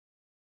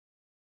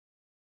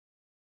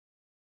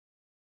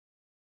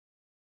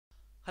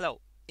Hello,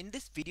 in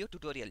this video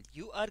tutorial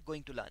you are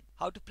going to learn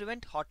how to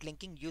prevent hot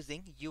linking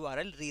using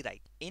URL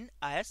rewrite in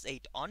IIS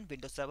 8 on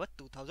Windows Server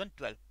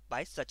 2012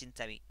 by Sachin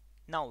Sami.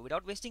 Now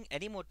without wasting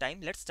any more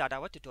time, let's start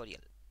our tutorial.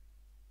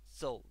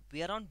 So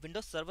we are on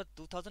Windows Server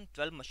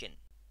 2012 machine.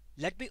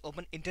 Let me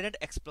open Internet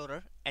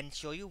Explorer and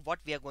show you what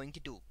we are going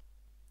to do.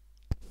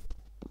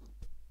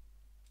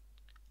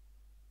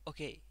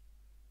 Okay,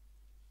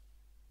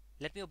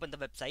 let me open the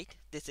website.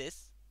 This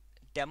is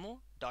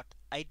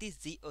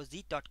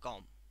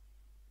demo.itzoz.com.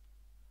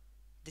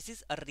 This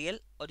is a real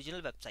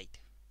original website.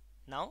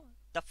 Now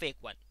the fake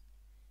one.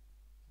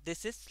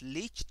 This is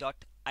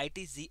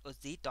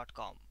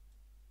leech.itzoz.com.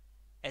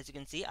 As you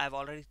can see, I've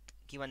already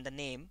given the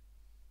name,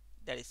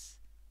 that is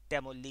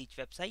demo leech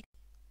website.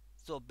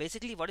 So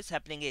basically what is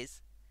happening is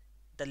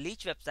the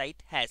leech website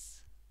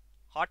has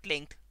hot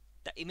linked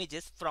the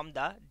images from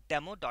the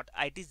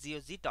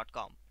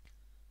demo.itzoz.com.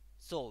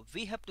 So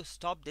we have to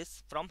stop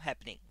this from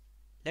happening.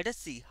 Let us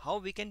see how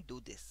we can do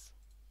this.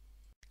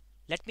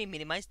 Let me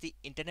minimize the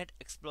Internet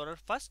Explorer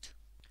first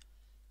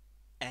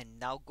and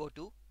now go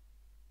to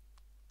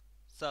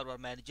Server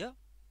Manager.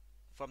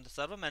 From the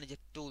Server Manager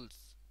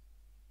tools,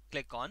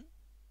 click on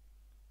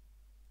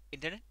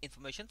Internet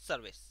Information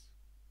Service.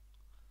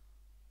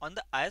 On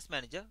the IIS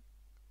Manager,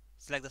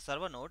 select the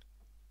server node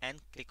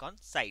and click on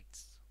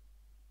Sites.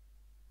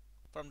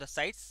 From the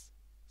Sites,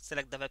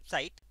 select the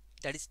website,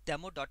 that is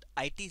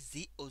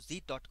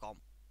demo.itzoz.com,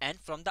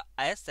 and from the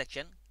IIS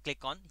section,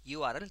 click on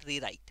URL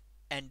rewrite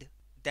and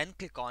then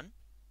click on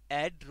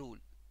Add Rule.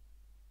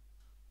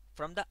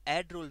 From the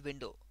Add Rule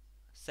window,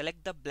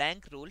 select the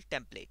blank rule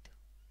template.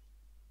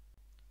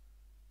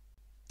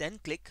 Then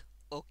click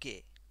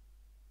OK.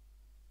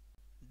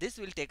 This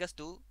will take us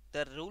to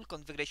the rule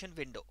configuration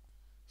window.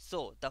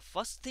 So the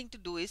first thing to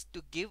do is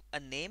to give a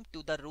name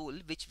to the rule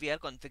which we are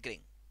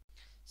configuring.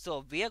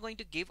 So we are going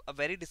to give a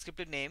very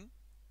descriptive name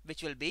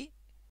which will be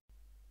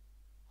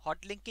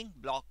hot linking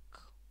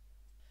block.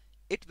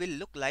 It will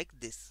look like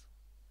this.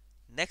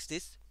 Next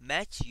is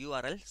match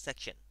URL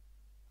section.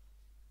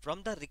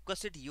 From the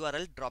requested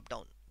URL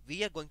dropdown,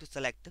 we are going to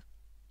select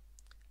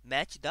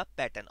match the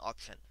pattern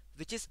option,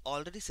 which is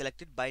already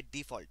selected by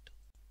default.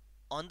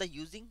 On the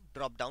using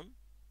dropdown,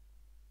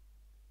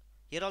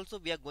 here also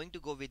we are going to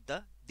go with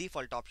the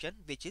default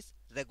option, which is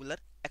regular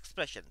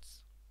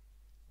expressions.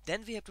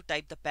 Then we have to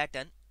type the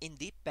pattern in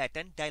the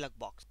pattern dialog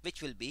box,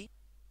 which will be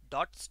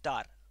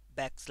 .star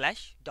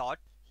 \dot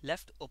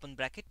left open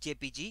bracket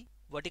jpg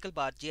vertical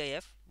bar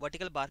gif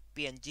vertical bar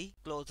png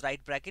close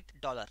right bracket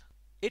 $.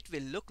 It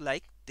will look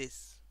like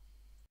this.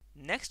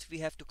 Next we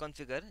have to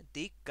configure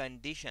the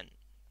condition,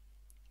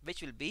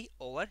 which will be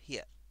over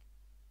here.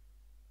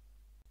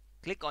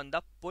 Click on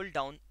the pull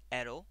down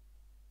arrow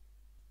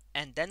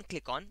and then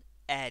click on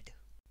add.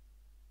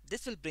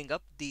 This will bring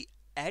up the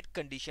add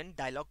condition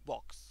dialog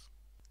box.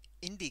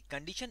 In the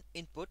condition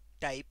input,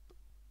 type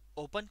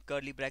open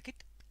curly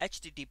bracket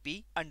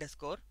http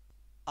underscore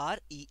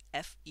referer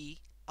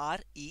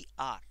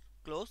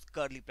close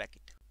curly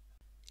bracket.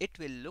 It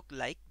will look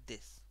like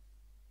this.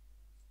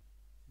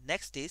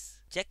 Next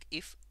is check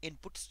if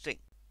input string.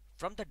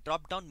 From the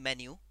drop down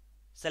menu,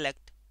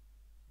 select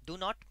do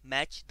not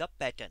match the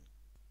pattern.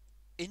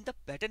 In the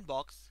pattern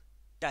box,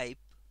 type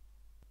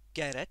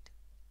caret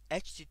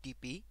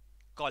http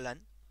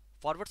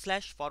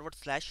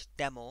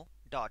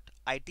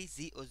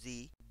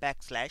 //demo.itzoz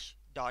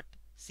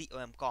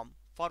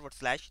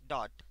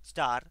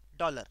 /com/.com/.star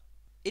 $.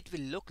 It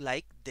will look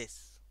like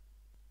this.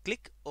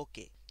 Click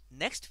OK.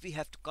 Next we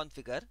have to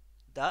configure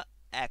the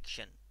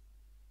action.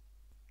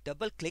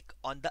 Double click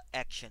on the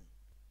action.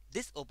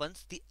 This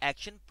opens the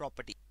action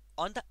property.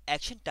 On the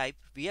action type,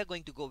 we are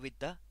going to go with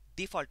the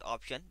default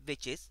option,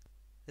 which is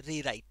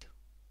rewrite.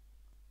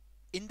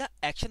 In the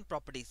action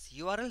properties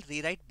URL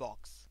rewrite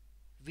box,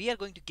 we are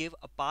going to give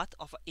a path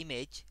of an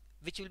image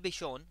which will be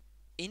shown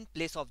in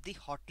place of the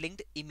hot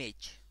linked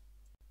image.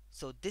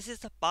 So this is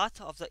the path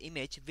of the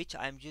image which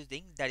I am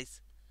using, that is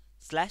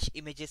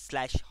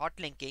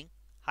 /images/hotlinking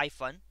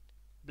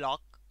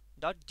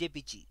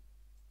 -block.jpg.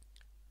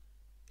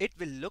 It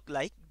will look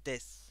like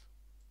this.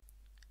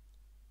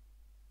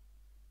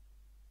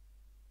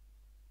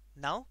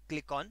 Now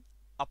click on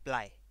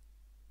apply.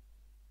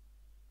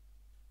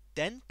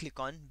 Then click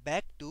on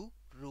back to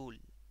rule.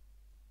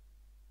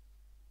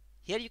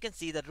 Here you can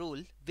see the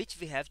rule which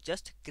we have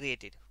just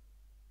created.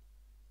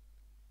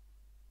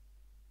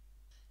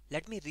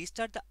 Let me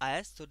restart the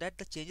IIS so that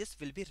the changes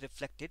will be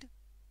reflected.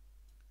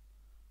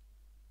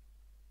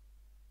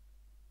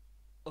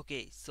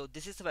 Okay, so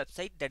this is the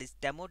website, that is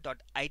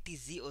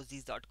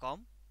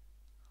demo.itzoz.com.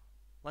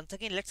 Once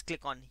again, let's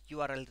click on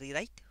URL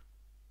rewrite.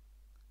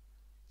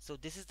 So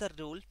this is the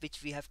rule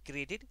which we have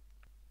created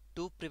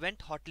to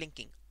prevent hot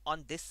linking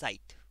on this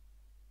site.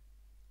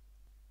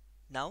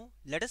 Now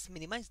let us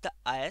minimize the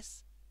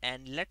IIS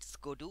and let's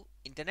go to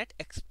Internet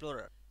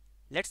Explorer.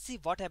 Let's see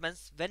what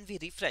happens when we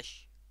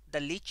refresh the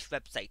leech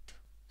website.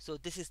 So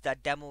this is the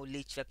demo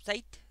leech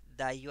website.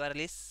 The URL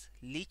is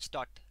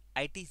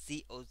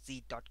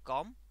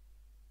leech.itzoz.com.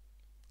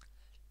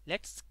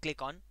 Let's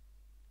click on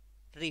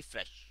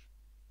refresh.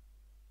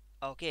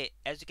 Okay,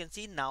 as you can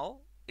see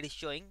now it is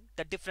showing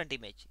the different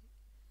image.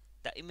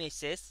 The image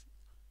says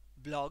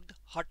blocked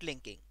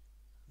hotlinking.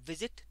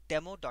 Visit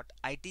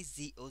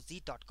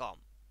demo.itzoz.com,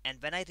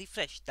 and when I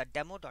refresh the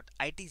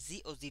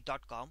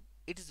demo.itzoz.com,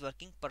 it is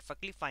working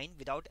perfectly fine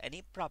without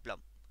any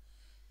problem.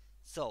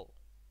 So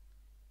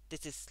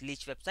this is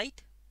Leech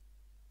website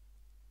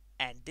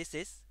and this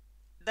is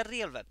the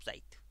real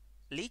website.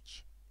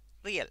 Leech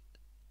real.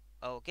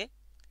 Okay.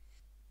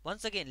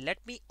 Once again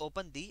let me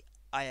open the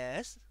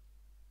IIS.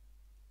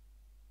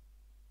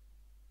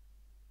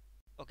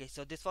 Okay,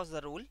 so this was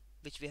the rule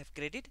which we have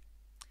created.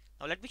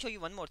 Now let me show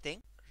you one more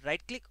thing.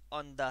 Right click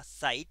on the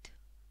site,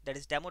 that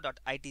is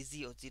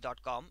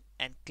demo.itzoz.com,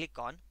 and click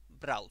on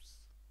browse.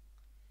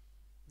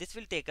 This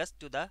will take us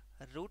to the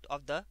root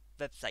of the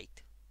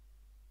website.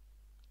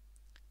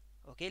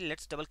 Okay,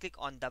 let's double click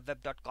on the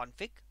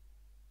web.config.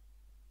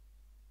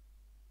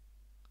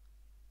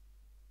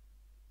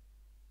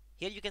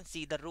 Here you can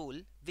see the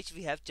rule which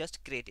we have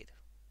just created.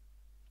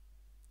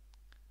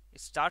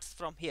 It starts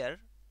from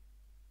here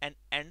and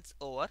ends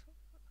over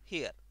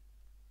here.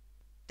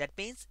 That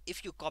means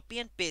if you copy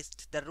and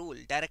paste the rule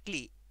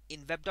directly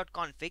in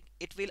web.config,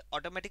 it will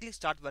automatically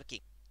start working.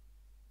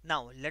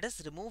 Now let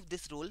us remove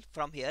this rule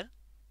from here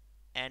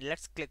and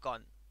let's click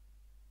on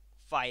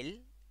file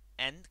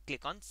and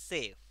click on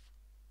save.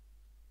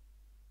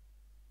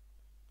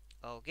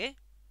 Okay.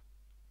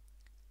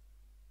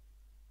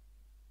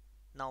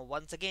 Now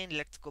once again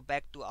let's go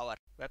back to our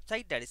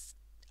website, that is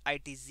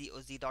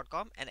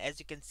itzoz.com, and as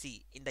you can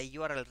see in the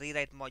URL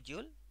rewrite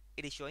module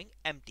it is showing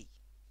empty.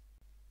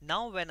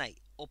 Now when I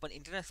open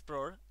Internet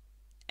Explorer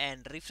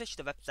and refresh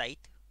the website,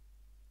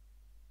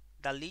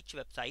 the Leech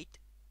website,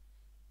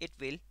 it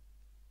will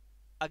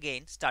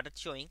again started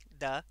showing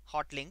the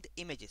hot linked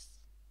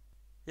images.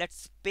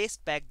 Let's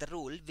paste back the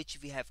rule which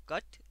we have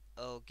cut.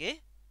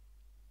 Okay,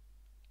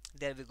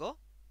 there we go.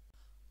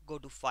 Go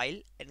to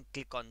file and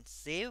click on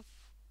save,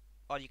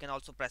 or you can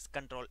also press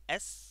Ctrl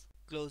S.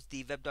 Close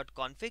the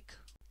web.config.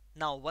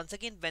 Now once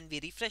again when we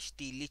refresh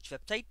the Leech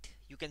website,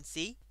 you can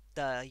see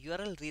the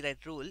URL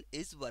rewrite rule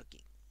is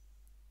working.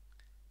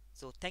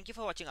 So thank you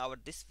for watching our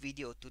this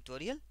video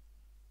tutorial.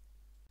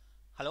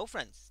 Hello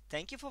friends,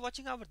 thank you for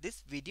watching our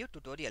this video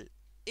tutorial.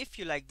 If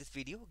you like this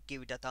video,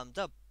 give it a thumbs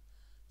up.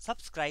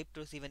 Subscribe to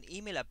receive an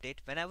email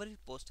update whenever we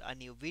post a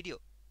new video.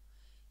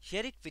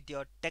 Share it with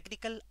your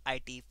technical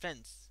IT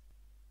friends.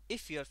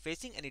 If you are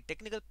facing any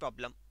technical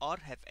problem or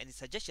have any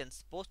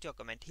suggestions, post your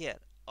comment here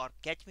or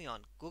catch me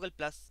on Google+.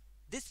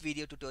 This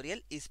video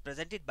tutorial is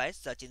presented by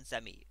Sachin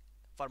Sami.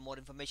 For more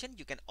information,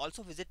 you can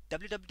also visit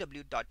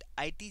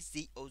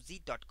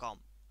www.itzoz.com.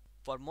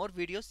 For more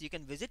videos, you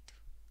can visit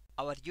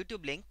our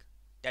YouTube link,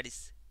 that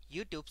is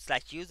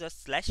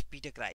youtube/users/petercry.